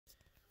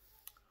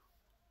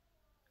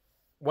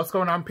What's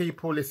going on,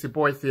 people? It's your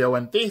boy Theo,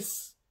 and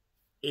this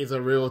is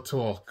a real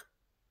talk.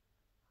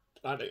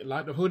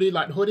 Like the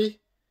hoodie.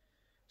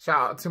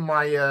 Shout out to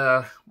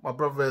my my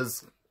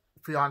brother's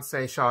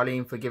fiance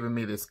Charlene for giving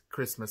me this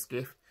Christmas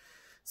gift.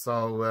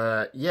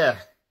 So yeah,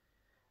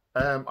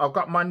 I've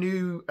got my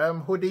new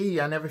hoodie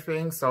and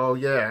everything. So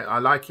yeah, I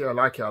like it a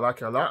lot.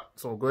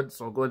 It's all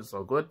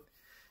good.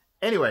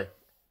 Anyway,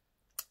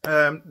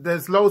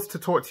 there's loads to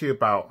talk to you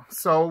about.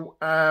 So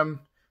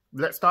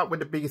let's start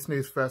with the biggest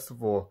news first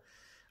of all.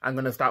 I'm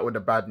going to start with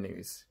the bad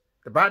news.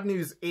 The bad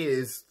news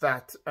is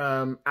that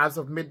as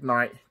of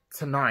midnight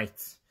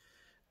tonight,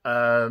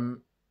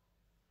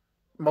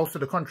 most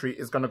of the country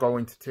is going to go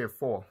into Tier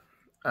 4.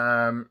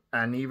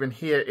 And even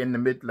here in the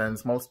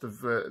Midlands, most of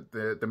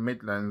the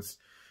Midlands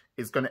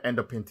is going to end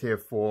up in Tier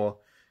 4.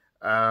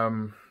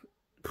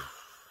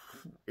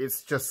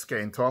 It's just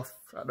getting tough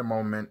at the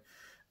moment.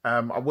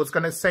 I was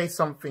going to say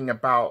something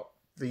about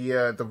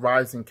the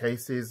rise in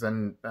cases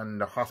and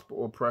the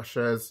hospital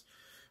pressures.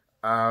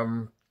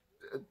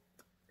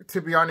 To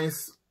be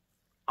honest,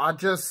 I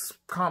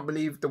just can't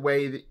believe the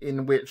way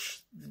in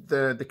which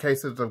the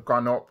cases have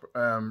gone up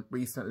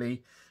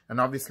recently. And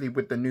obviously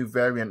with the new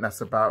variant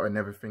that's about and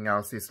everything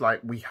else, it's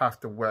like we have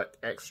to work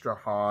extra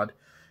hard.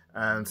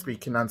 And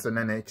speaking as an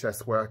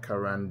NHS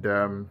worker, and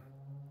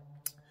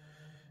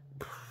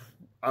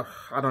I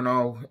don't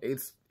know,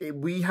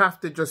 we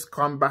have to just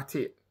combat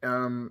it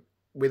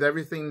with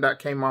everything that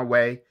came our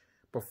way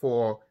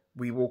before.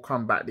 We will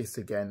combat this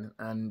again,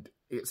 and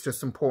it's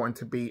just important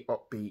to be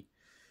upbeat.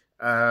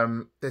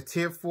 The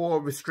Tier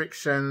 4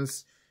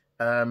 restrictions,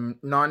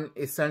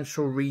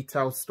 non-essential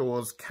retail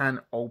stores can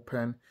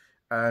open.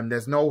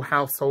 There's no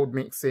household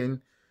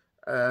mixing.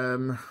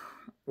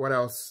 What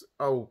else?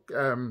 Oh,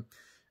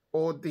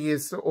 all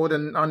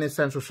the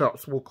non-essential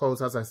shops will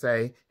close, as I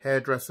say.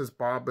 Hairdressers,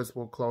 barbers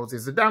will close.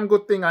 It's a damn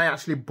good thing I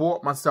actually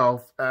bought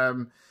myself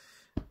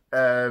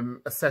a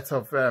set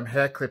of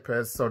hair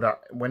clippers, so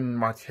that when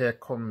my hair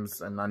comes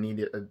and I need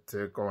it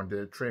to go and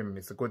do a trim,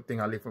 it's a good thing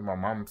I live with my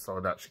mum so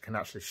that she can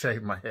actually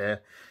shave my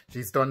hair.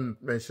 She's done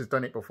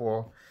it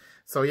before.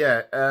 So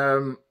yeah,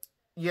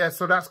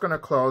 so that's going to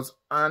close.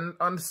 And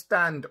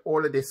understand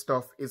all of this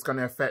stuff is going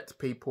to affect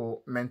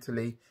people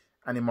mentally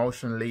and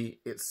emotionally.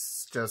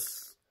 It's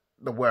just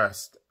the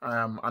worst.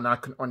 And I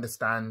can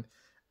understand,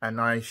 and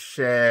I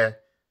share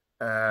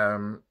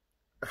so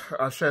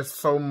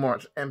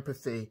much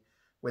empathy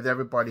with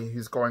everybody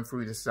who's going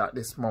through this at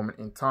this moment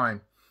in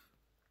time.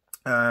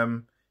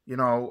 You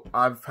know,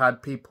 I've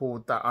had people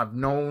that I've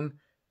known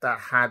that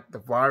had the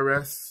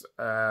virus.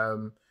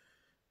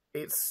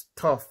 It's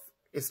tough.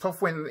 It's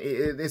tough when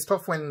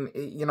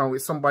you know,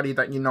 it's somebody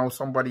that you know,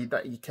 somebody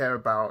that you care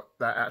about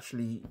that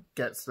actually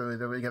gets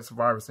the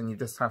virus, and you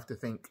just have to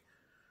think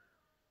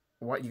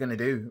what you're gonna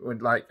do,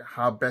 with like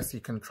how best you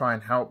can try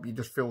and help. You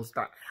just feel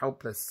that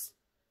helplessness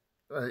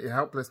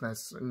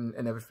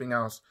and everything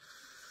else.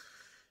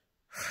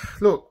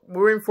 Look,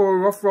 we're in for a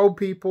rough road,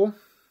 people.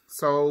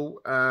 So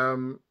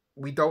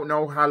we don't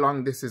know how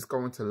long this is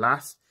going to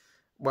last.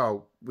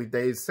 Well,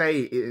 they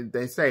say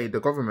the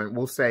government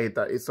will say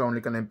that it's only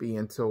going to be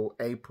until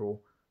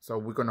April. So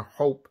we're going to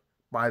hope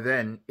by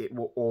then it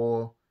will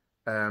all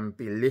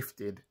be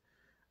lifted.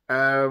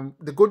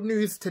 The good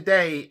news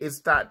today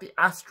is that the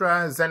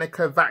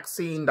AstraZeneca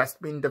vaccine that's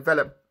been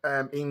developed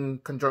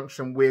in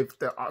conjunction with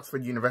the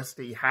Oxford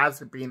University has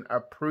been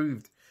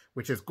approved,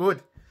 which is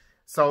good.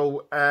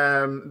 So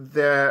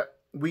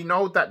we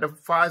know that the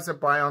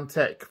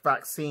Pfizer-BioNTech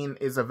vaccine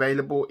is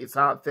available. It's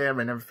out there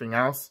and everything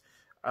else.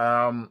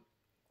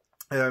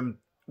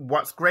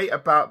 What's great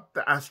about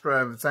the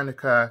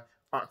AstraZeneca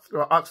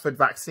Oxford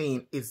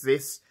vaccine is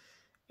this.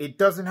 It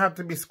doesn't have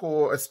to be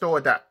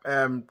stored at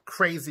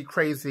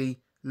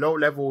crazy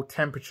low-level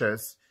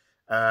temperatures.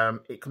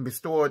 It can be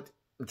stored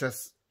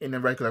just in a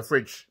regular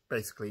fridge,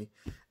 basically.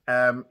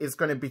 It's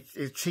going to be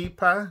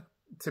cheaper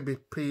to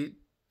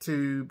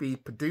be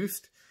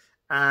produced,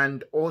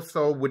 and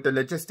also with the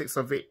logistics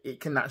of it, it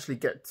can actually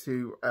get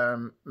to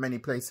many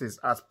places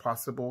as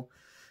possible.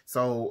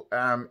 So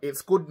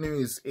it's good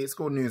news. It's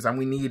good news, and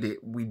we need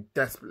it. We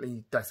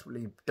desperately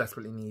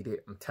need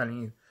it. I'm telling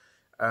you.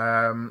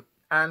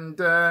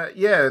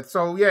 Yeah,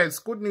 so yeah, it's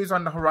good news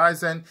on the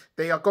horizon.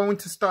 They are going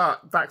to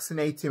start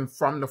vaccinating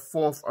from the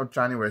 4th of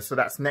January. So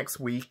that's next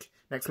week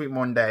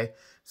Monday.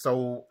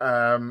 So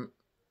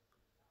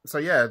so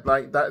yeah,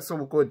 like that's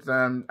all good.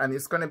 And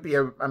it's going to be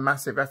a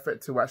massive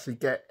effort to actually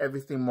get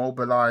everything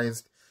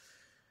mobilized.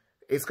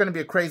 It's going to be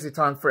a crazy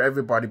time for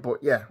everybody,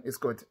 but yeah, it's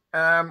good.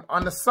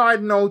 On the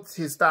side note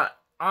is that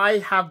I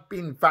have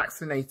been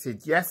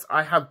vaccinated. Yes,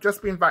 I have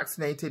just been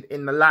vaccinated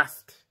in the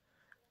last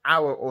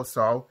hour or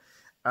so.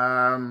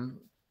 And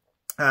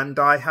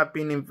I have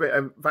been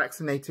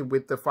vaccinated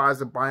with the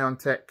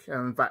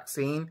Pfizer-BioNTech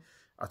vaccine.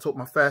 I took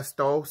my first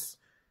dose.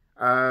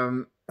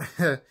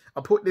 I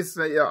put this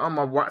on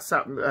my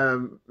WhatsApp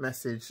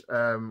message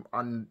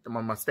on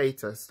my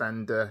status,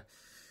 and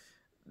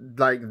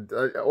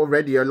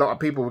already a lot of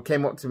people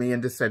came up to me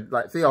and just said,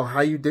 like, Theo,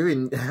 how you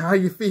doing? How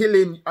you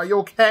feeling? Are you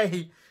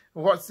okay?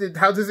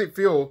 How does it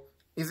feel?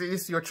 Is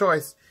this your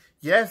choice?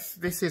 Yes,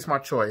 this is my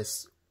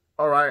choice.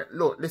 All right,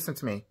 look, listen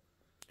to me.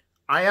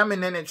 I am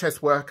an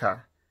NHS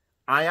worker.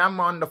 I am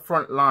on the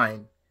front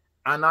line,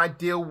 and I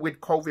deal with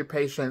COVID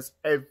patients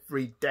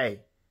every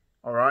day.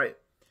 All right,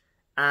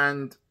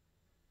 and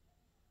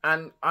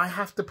I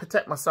have to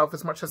protect myself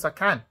as much as I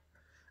can.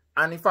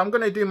 And if I'm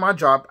going to do my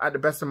job at the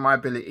best of my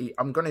ability,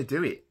 I'm going to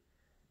do it.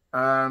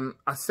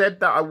 I said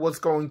that I was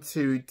going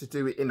to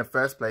do it in the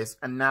first place,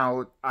 and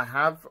now I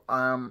have.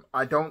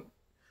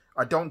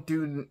 I don't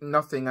do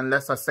nothing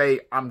unless I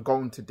say I'm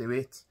going to do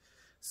it.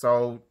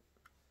 So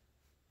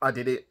I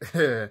did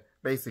it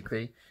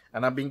basically,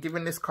 and I've been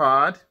given this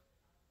card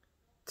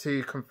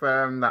to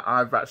confirm that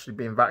I've actually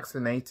been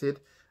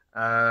vaccinated.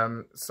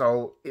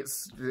 So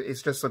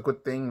it's just a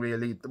good thing,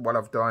 really, what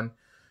I've done.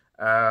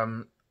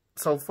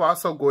 So far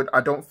so good.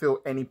 I don't feel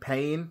any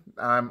pain.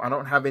 I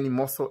don't have any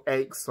muscle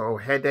aches or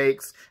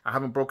headaches. I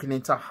haven't broken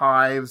into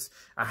hives.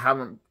 I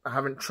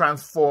haven't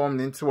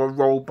transformed into a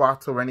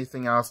robot or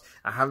anything else.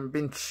 I haven't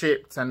been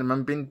chipped and I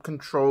haven't been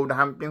controlled. I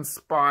haven't been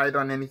spied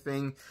on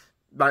anything.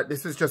 Like,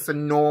 this is just a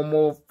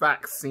normal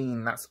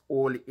vaccine. That's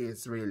all it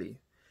is, really.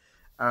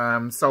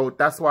 So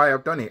that's why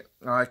I've done it.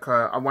 Like,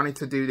 I wanted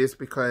to do this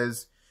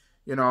because,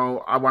 you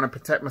know, I want to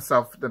protect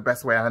myself the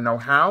best way I know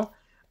how.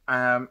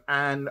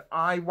 And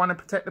I want to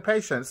protect the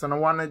patients, and I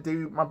want to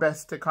do my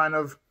best to kind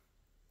of,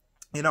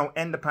 you know,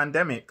 end the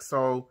pandemic.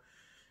 So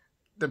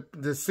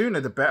the sooner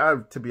the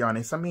better, to be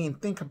honest. I mean,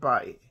 think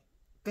about it.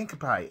 Think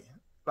about it.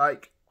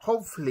 Like,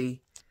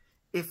 hopefully,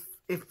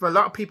 if a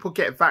lot of people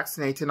get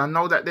vaccinated, I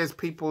know that there's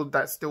people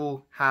that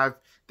still have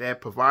their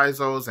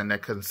provisos and their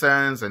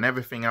concerns and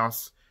everything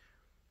else.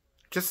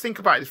 Just think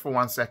about this for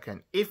 1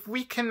 second. If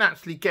we can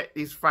actually get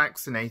these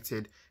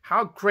vaccinated,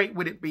 how great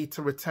would it be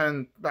to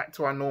return back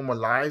to our normal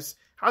lives?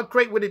 How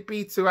great would it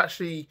be to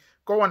actually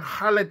go on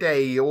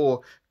holiday,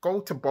 or go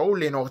to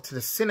bowling, or to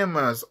the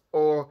cinemas,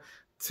 or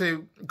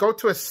to go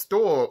to a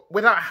store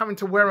without having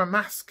to wear a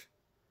mask?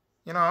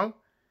 You know,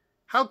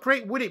 how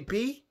great would it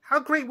be? How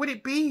great would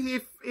it be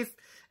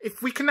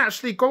if we can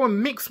actually go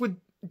and mix with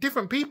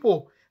different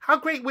people? How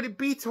great would it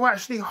be to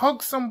actually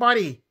hug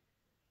somebody?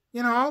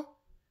 You know?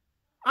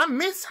 I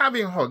miss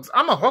having hugs.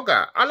 I'm a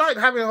hugger. I like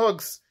having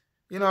hugs.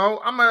 You know,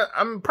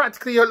 I'm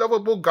practically a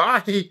lovable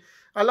guy.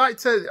 I like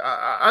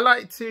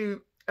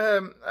to,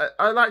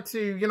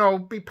 you know,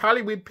 be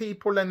pally with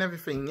people and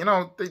everything. You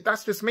know,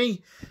 that's just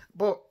me.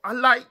 But I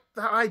like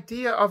the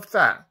idea of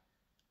that.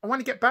 I want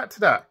to get back to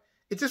that.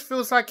 It just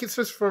feels like it's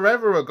just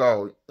forever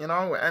ago, you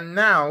know, and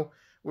now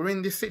we're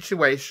in this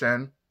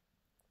situation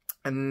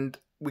and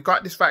we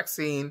got this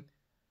vaccine.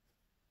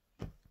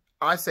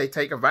 I say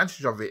take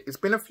advantage of it. It's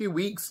been a few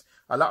weeks.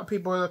 A lot of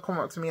people have come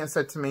up to me and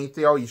said to me,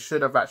 Theo, you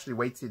should have actually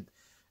waited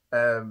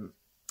a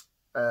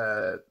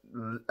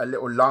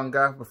little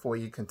longer before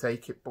you can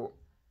take it. But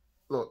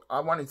look,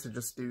 I wanted to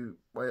just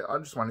I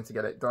just wanted to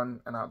get it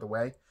done and out of the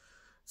way.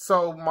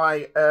 So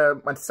my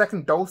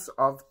second dose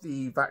of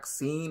the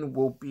vaccine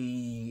will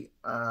be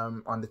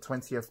on the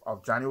 20th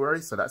of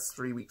January. So that's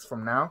 3 weeks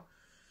from now.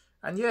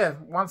 And yeah,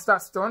 once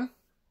that's done,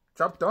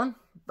 job done.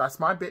 That's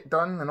my bit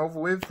done and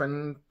over with,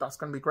 and that's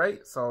going to be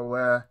great.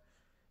 So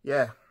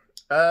yeah.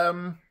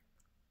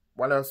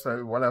 What else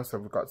have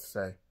we got to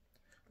say?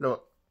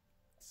 Look,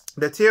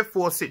 the tier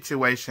 4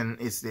 situation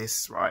is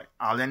this, right?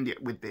 I'll end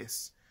it with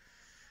this.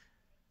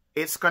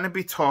 It's going to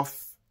be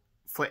tough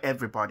for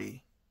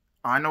everybody.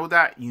 I know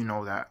that, you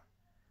know that.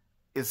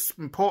 It's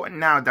important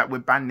now that we're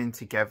banding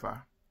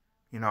together,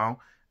 you know.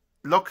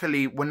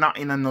 Luckily, we're not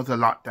in another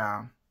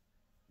lockdown,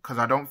 because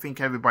I don't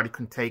think everybody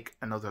can take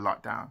another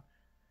lockdown.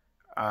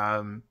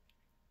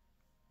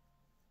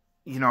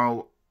 You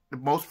know, the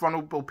most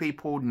vulnerable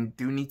people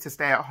do need to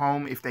stay at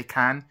home if they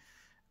can.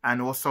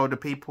 And also the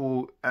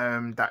people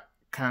that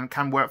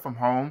can work from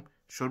home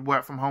should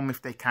work from home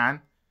if they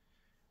can.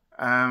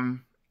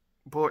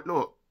 But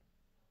look,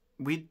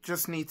 we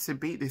just need to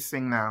beat this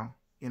thing now,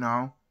 you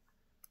know.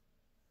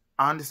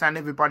 I understand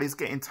everybody's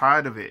getting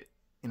tired of it,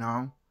 you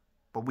know.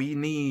 But we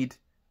need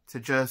to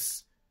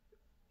just,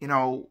 you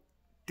know,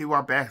 do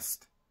our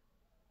best.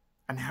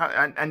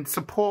 And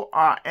support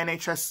our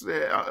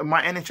NHS,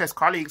 my NHS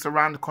colleagues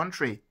around the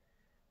country.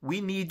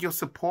 We need your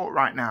support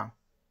right now.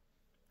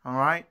 All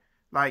right?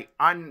 Right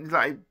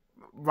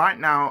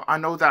now, I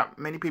know that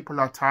many people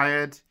are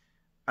tired.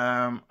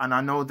 And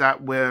I know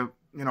that we're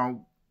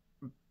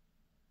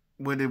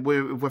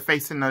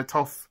facing a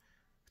tough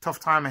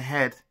time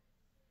ahead.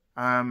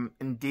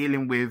 In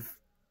dealing with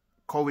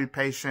COVID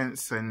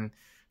patients and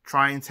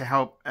trying to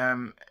help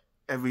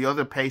every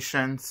other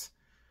patient.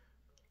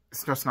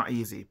 It's just not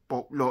easy.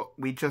 But look,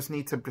 we just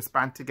need to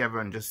band together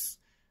and let's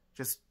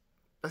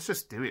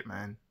just do it,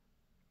 man.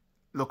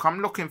 Look,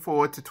 I'm looking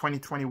forward to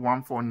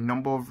 2021 for a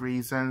number of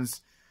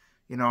reasons.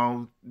 You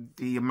know,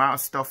 the amount of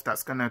stuff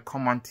that's going to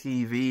come on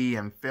TV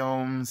and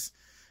films.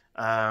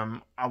 I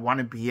want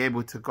to be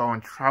able to go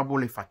and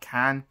travel if I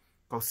can.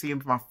 Go see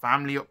my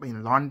family up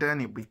in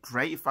London. It'd be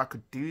great if I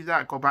could do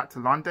that. Go back to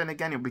London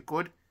again. It'd be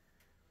good.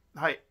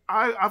 Like,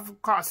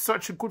 I've got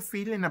such a good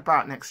feeling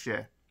about next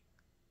year.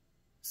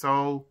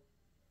 So,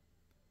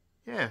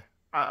 yeah.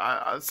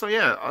 So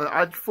yeah,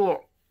 I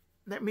thought,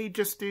 let me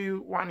just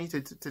do what I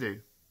needed to do.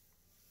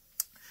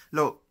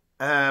 Look,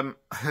 I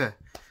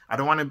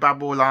don't want to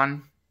babble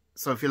on.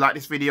 So if you like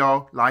this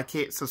video, like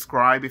it,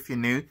 subscribe if you're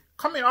new.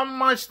 Comment on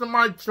my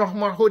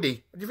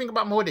hoodie. What do you think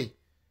about my hoodie?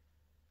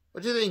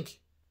 What do you think?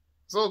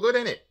 It's all good,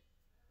 isn't it?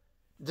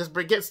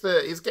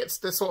 It gets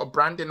the sort of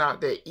branding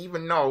out there.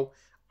 Even though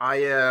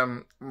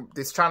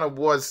this channel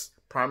was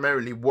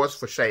primarily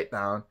for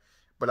Shakedown,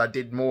 but I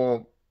did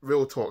more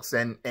real talks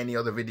than any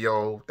other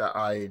video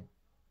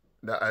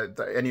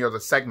any other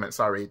segment,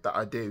 sorry, that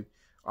I do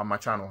on my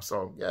channel.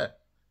 So yeah,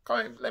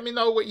 comment, let me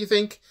know what you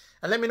think,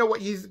 and let me know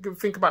what you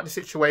think about the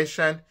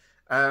situation.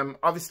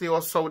 Obviously,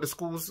 also the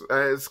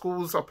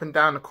schools up and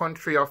down the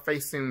country are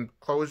facing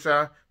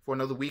closure for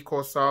another week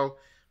or so.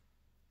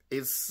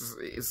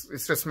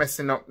 It's just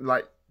messing up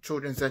like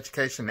children's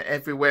education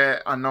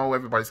everywhere. I know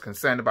everybody's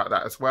concerned about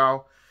that as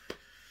well.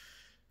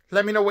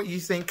 Let me know what you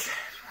think.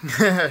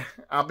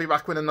 I'll be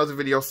back with another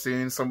video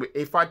soon. So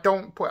if I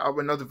don't put out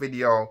another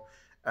video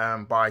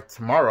by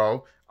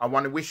tomorrow, I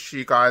want to wish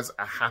you guys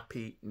a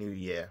happy new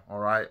year. All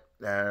right.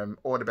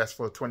 All the best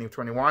for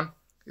 2021.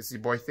 This is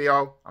your boy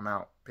Theo. I'm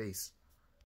out. Peace.